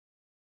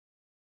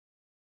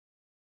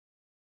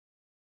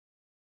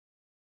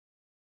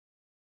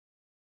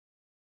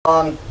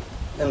On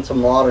into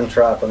modern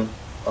trapping,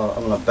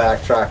 I'm going to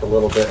backtrack a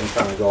little bit and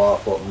kind of go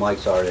off what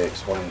Mike's already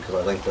explained, because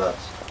I think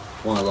that's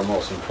one of the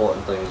most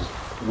important things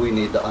we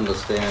need to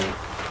understand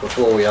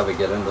before we ever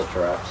get into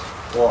traps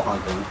or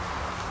hunting.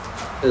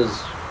 Is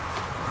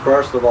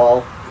first of all,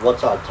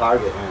 what's our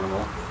target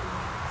animal,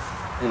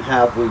 and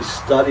have we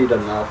studied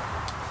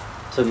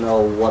enough to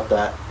know what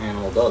that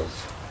animal does?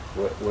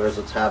 Where's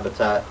its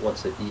habitat,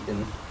 what's it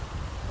eating,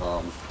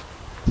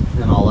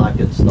 and all that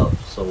good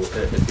stuff. So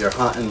if you're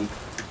hunting,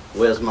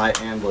 where's my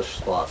ambush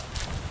spot?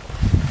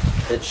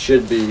 It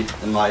should be,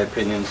 in my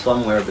opinion,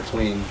 somewhere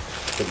between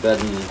the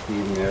bedding and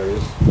feeding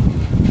areas.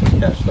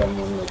 Catch them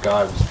when the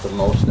guard's the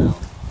most down.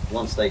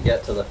 Once they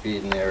get to the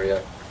feeding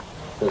area,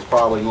 there's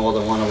probably more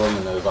than one of them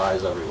and there's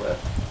eyes everywhere.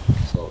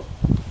 So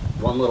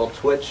one little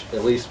twitch,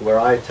 at least where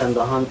I tend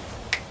to hunt,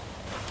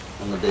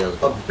 and the deer's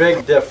gone. A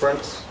big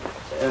difference,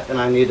 and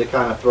I need to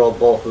kind of throw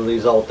both of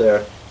these out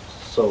there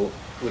so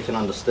we can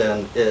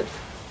understand it,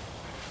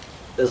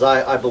 is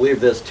I believe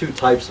there's two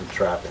types of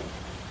trapping,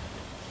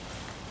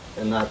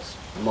 and that's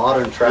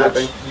modern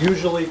trapping, which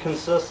usually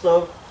consists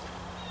of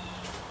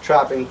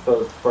trapping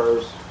for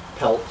furs,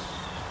 pelts,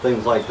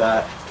 things like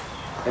that,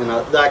 and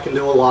that can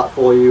do a lot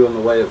for you in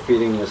the way of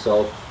feeding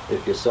yourself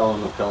if you're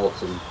selling the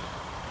pelts and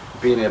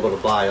being able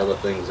to buy other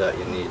things that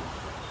you need.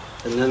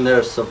 And then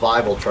there's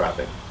survival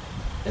trapping,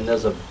 and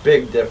there's a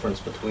big difference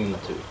between the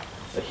two,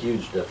 a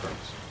huge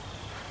difference.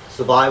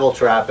 Survival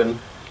trapping,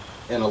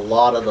 and a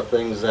lot of the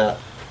things that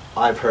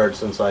I've heard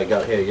since I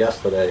got here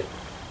yesterday,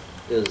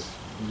 is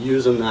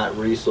using that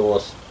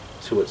resource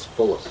to its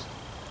fullest.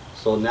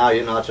 So now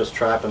you're not just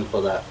trapping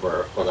for that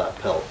fur, for that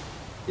pelt.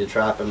 You're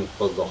trapping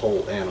for the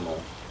whole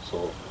animal.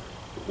 So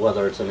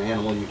whether it's an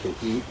animal you can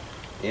eat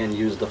and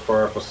use the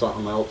fur for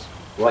something else,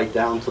 right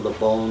down to the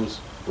bones,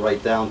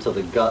 right down to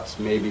the guts,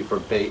 maybe for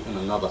bait in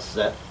another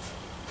set.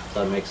 Does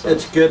that make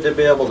sense? It's good to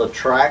be able to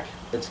track.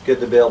 It's good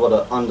to be able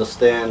to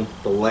understand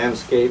the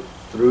landscape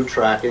through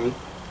tracking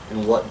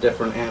and what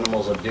different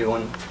animals are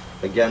doing,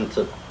 again,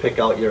 to pick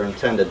out your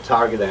intended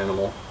target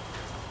animal.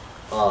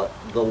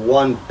 The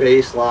one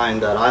baseline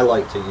that I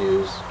like to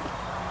use,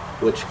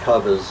 which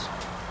covers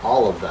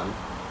all of them,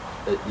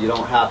 you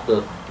don't have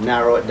to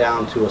narrow it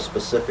down to a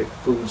specific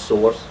food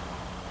source,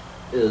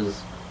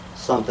 is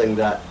something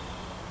that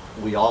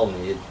we all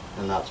need,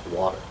 and that's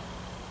water.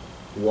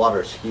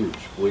 Water's huge.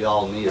 We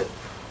all need it.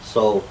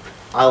 So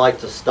I like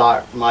to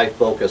start my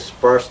focus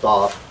first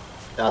off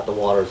at the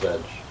water's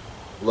edge,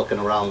 looking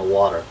around the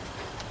water,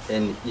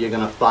 and you're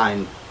going to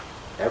find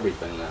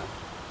everything there.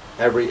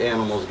 Every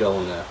animal's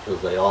going there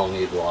because they all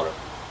need water.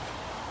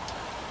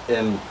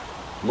 In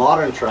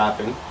modern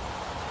trapping,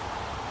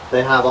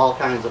 they have all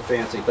kinds of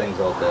fancy things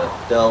out there.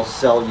 They'll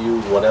sell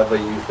you whatever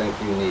you think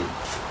you need,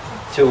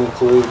 to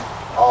include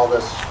all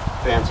this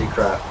fancy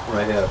crap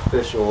right here,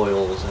 fish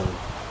oils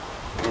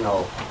and, you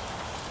know,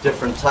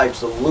 different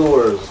types of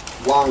lures,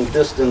 long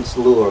distance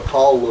lure,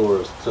 call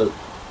lures, to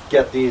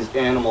get these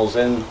animals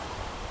in,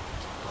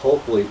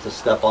 hopefully to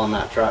step on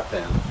that trap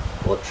pan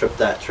or trip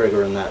that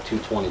trigger in that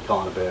 220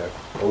 conibear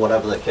or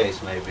whatever the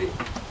case may be.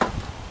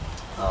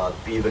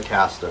 Beaver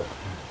caster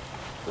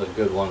is a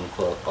good one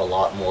for a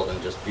lot more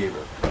than just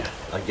beaver.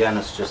 Again,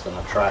 it's just an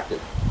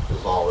attractant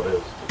is all it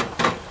is.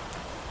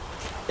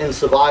 In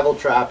survival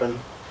trapping,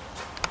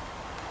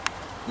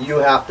 you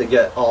have to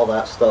get all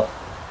that stuff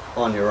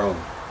on your own.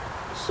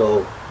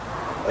 So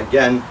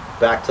again,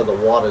 back to the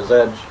water's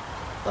edge,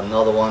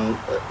 another one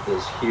that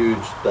is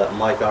huge that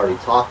Mike already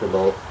talked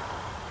about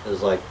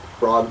is like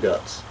frog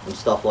guts and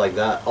stuff like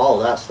that. All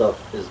that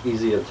stuff is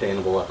easy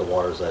obtainable at the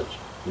water's edge.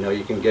 You know,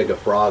 you can gig a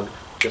frog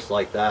just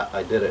like that.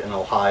 I did it in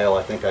Ohio.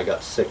 I think I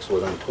got 6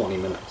 within 20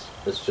 minutes.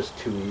 It's just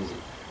too easy.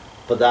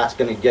 But that's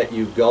going to get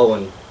you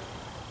going,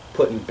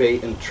 putting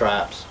bait in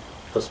traps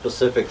for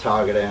specific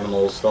target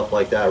animals, stuff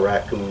like that,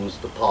 raccoons,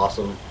 the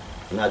possum,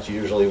 and that's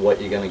usually what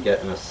you're going to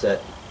get in a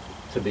set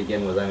to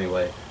begin with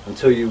anyway.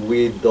 Until you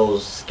weed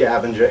those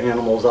scavenger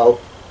animals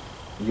out,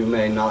 you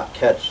may not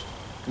catch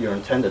your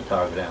intended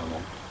target animal.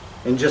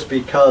 And just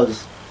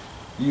because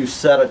you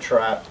set a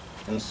trap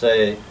and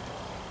say,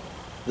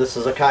 this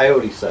is a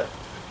coyote set,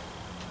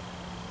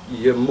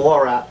 you're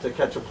more apt to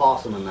catch a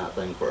possum in that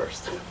thing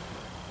first.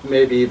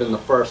 Maybe even the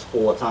first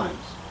 4 times.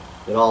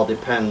 It all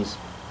depends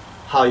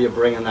how you're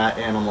bringing that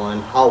animal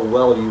in, how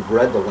well you've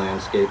read the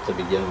landscape to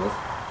begin with.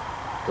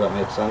 Does that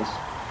make sense?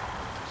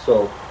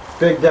 So,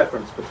 big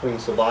difference between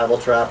survival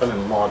trapping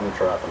and modern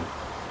trapping.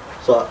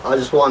 So I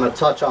just want to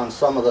touch on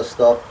some of the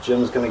stuff.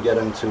 Jim's going to get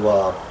into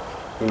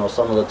you know,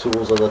 some of the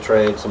tools of the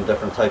trade, some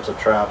different types of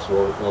traps.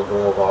 We'll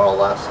go over all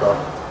that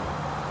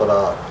stuff.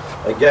 But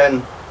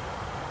again,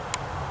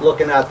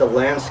 looking at the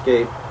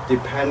landscape,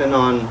 depending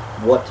on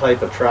what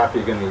type of trap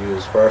you're going to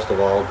use, first of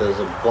all, there's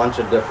a bunch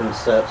of different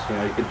sets. You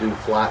know, you could do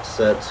flat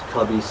sets,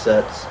 cubby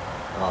sets,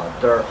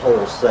 dirt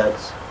hole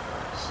sets,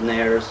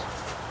 snares.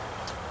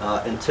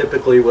 And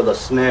typically with a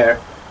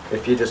snare,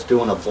 if you're just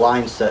doing a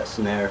blind set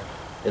snare,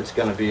 it's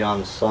going to be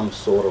on some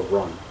sort of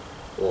run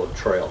or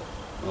trail,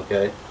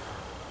 okay?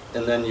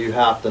 And then you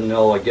have to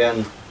know,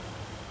 again,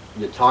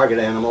 your target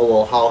animal,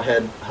 well,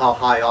 how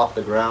high off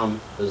the ground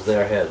is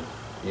their head?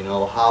 You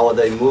know, how are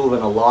they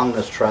moving along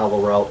this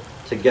travel route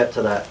to get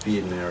to that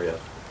feeding area?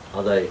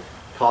 Are they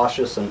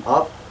cautious and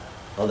up?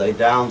 Are they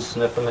down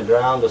sniffing the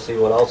ground to see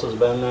what else has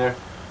been there?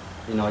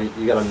 You know,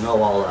 you got to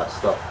know all that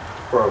stuff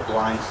for a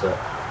blind set.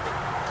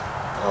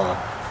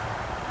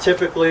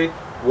 Typically,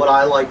 what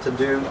I like to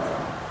do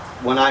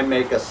when I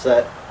make a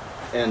set,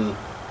 and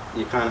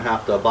you kind of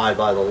have to abide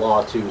by the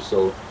law too,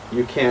 so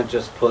you can't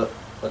just put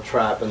a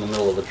trap in the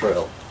middle of the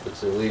trail.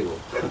 It's illegal.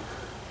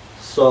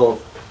 So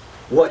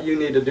what you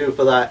need to do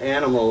for that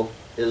animal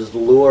is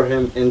lure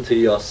him into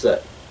your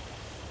set.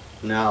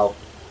 Now,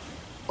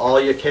 all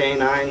your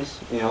canines,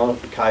 you know,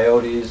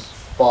 coyotes,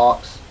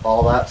 fox,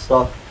 all that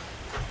stuff,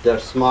 they're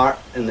smart,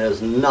 and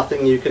there's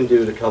nothing you can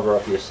do to cover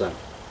up your scent.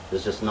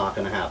 It's just not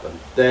going to happen.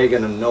 They're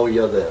going to know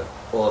you're there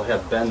or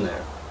have been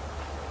there.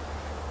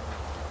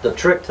 The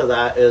trick to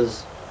that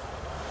is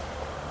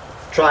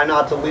try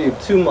not to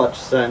leave too much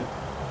scent,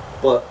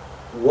 but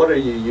what are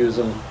you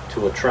using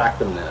to attract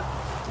them there?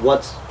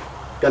 What's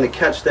going to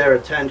catch their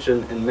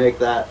attention and make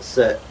that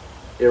set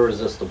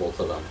irresistible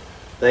to them?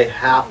 They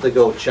have to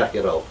go check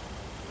it out.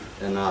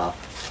 And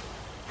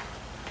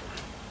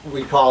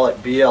we call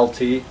it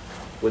BLT,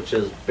 which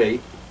is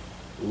bait,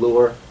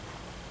 lure,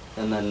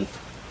 and then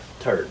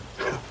turd.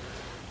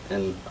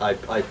 And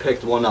I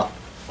picked one up.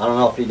 I don't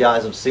know if you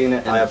guys have seen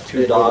it. I have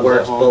two dogs. It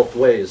works both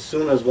ways. As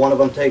soon as one of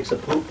them takes a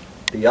poop,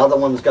 the other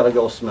one's got to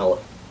go smell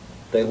it.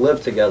 They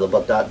live together,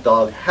 but that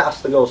dog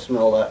has to go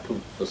smell that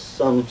poop for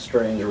some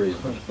strange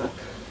reason.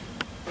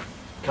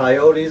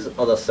 Coyotes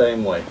are the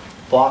same way.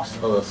 Fox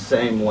are the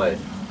same way.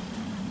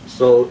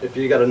 So if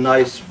you got a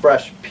nice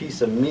fresh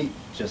piece of meat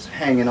just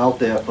hanging out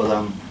there for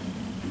them,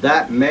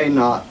 that may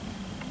not,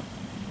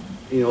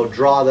 you know,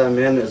 draw them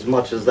in as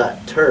much as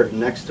that turd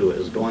next to it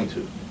is going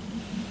to.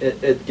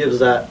 It gives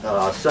that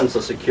sense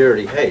of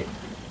security. Hey,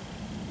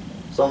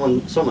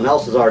 someone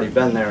else has already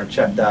been there and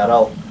checked that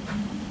out.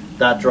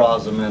 That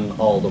draws them in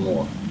all the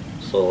more.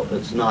 So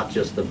it's not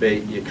just the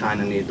bait, you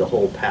kind of need the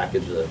whole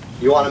package there.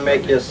 You want to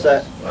make your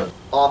set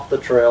off the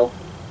trail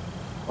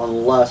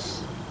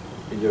unless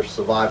you're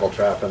survival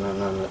trapping,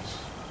 and then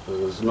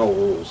there's no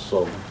rules.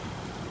 So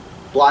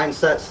blind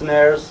set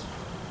snares,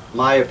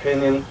 my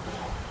opinion,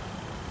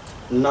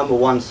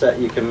 #1 set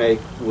you can make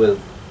with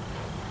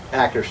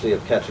accuracy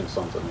of catching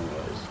something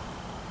anyways.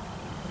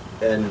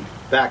 And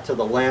back to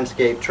the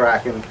landscape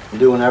tracking,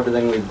 doing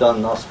everything we've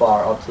done thus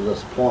far up to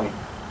this point.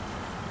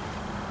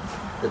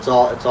 It's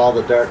all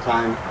the dirt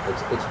time.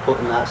 It's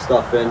putting that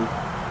stuff in.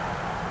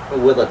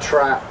 With a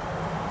trap,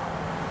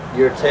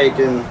 you're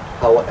taking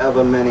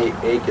however many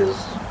acres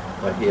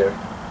are here.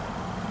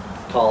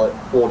 Call it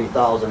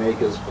 40,000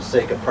 acres for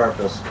sake of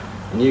purpose.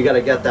 And you got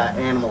to get that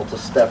animal to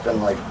step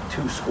in like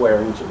 2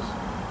 square inches.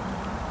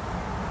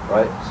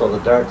 Right? So the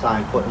dirt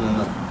time, putting in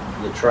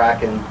the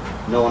tracking,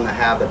 knowing the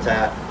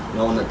habitat,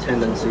 knowing the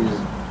tendencies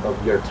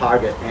of your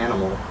target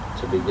animal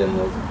to begin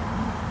with,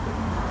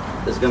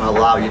 is going to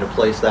allow you to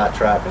place that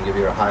trap and give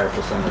you a higher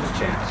percentage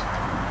chance.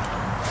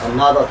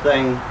 Another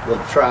thing with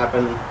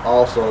trapping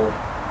also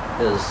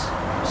is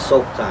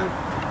soak time.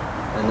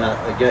 And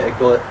that, again,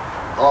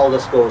 all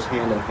this goes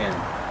hand in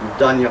hand. You've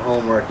done your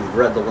homework, you've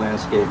read the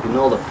landscape, you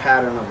know the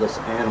pattern of this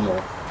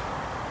animal,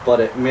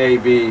 but it may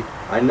be,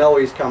 I know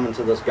he's coming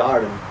to this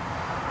garden,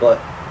 but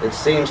it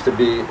seems to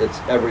be it's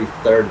every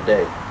 3rd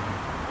day.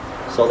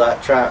 So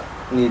that trap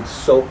needs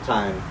soak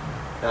time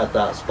at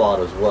that spot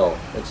as well.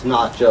 It's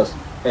not just,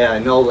 hey, I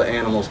know the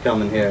animal's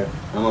coming here,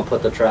 I'm going to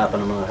put the trap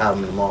and I'm going to have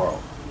him tomorrow.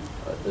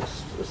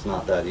 It's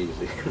not that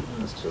easy.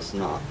 It's just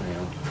not, you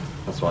know.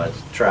 That's why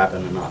it's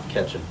trapping and not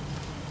catching.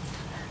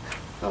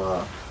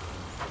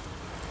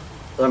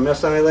 Did I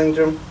miss anything,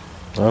 Jim?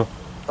 No.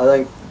 I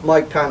think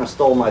Mike kind of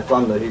stole my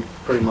thunder. He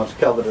pretty much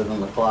covered it in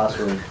the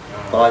classroom.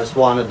 But I just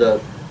wanted to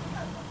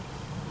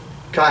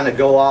kind of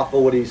go off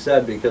of what he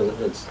said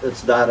because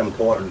it's that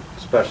important,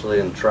 especially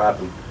in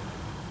trapping.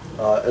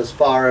 As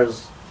far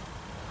as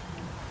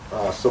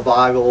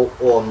survival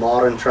or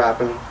modern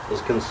trapping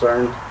is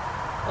concerned,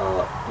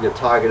 your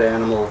target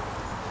animal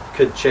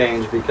could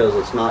change because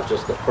it's not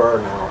just the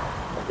fur now.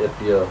 If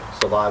you're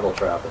survival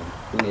trapping,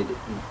 you need to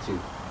eat too.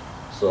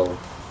 So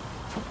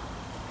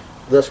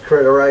this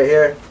critter right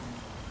here,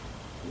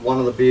 one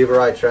of the beaver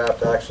I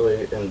trapped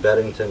actually in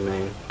Beddington,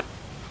 Maine.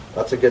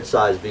 That's a good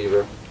sized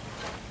beaver.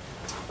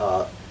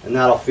 And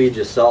that'll feed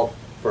yourself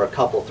for a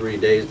couple, 3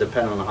 days,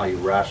 depending on how you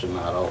ration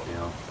that out, you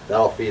know.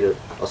 That'll feed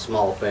a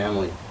small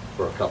family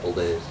for a couple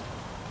days.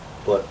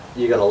 But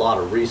you got a lot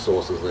of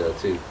resources there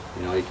too.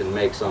 You know, you can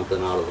make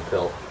something out of the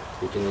pelt.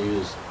 You can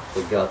use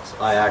the guts.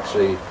 I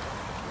actually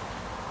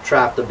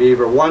trapped the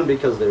beaver, one,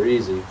 because they're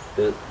easy.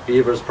 The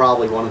beaver's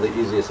probably one of the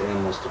easiest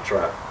animals to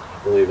trap,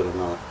 believe it or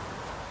not.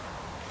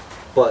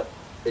 But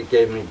it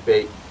gave me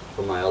bait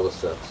for my other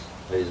sets.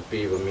 I used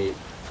beaver meat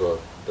for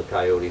the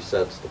coyote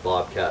sets, the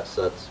bobcat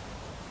sets.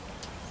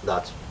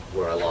 That's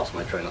where I lost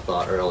my train of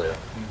thought earlier.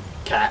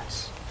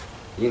 Cats.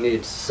 You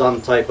need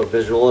some type of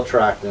visual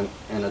attractant,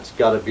 and it's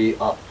got to be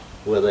up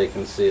where they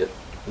can see it.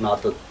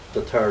 Not the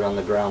deterred on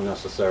the ground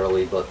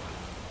necessarily, but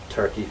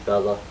turkey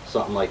feather,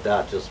 something like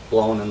that, just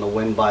blown in the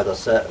wind by the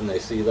set, and they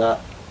see that,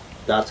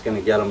 that's going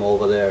to get them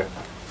over there.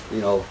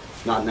 You know,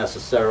 not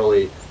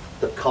necessarily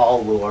the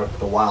call lure,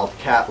 the wild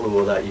cat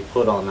lure that you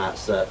put on that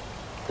set.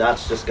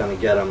 That's just going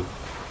to get them.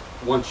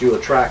 Once you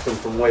attract them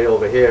from way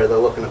over here, they're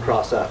looking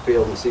across that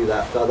field and see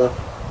that feather.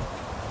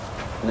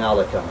 Now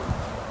they're coming.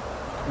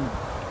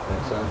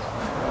 Make sense?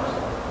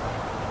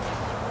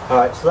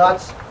 Alright, so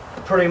that's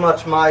pretty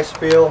much my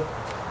spiel.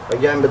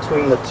 Again,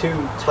 between the two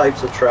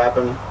types of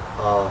trapping,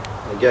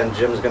 again,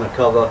 Jim's going to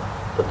cover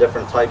the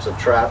different types of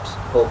traps.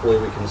 Hopefully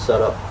we can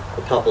set up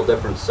a couple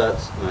different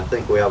sets, and I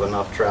think we have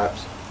enough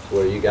traps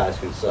where you guys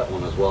can set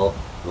one as well.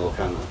 And we'll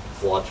kind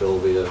of watch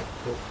over you,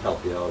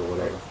 help you out or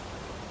whatever.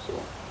 So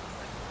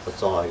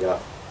that's all I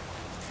got.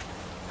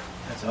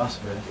 That's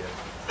awesome.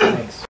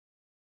 Thanks.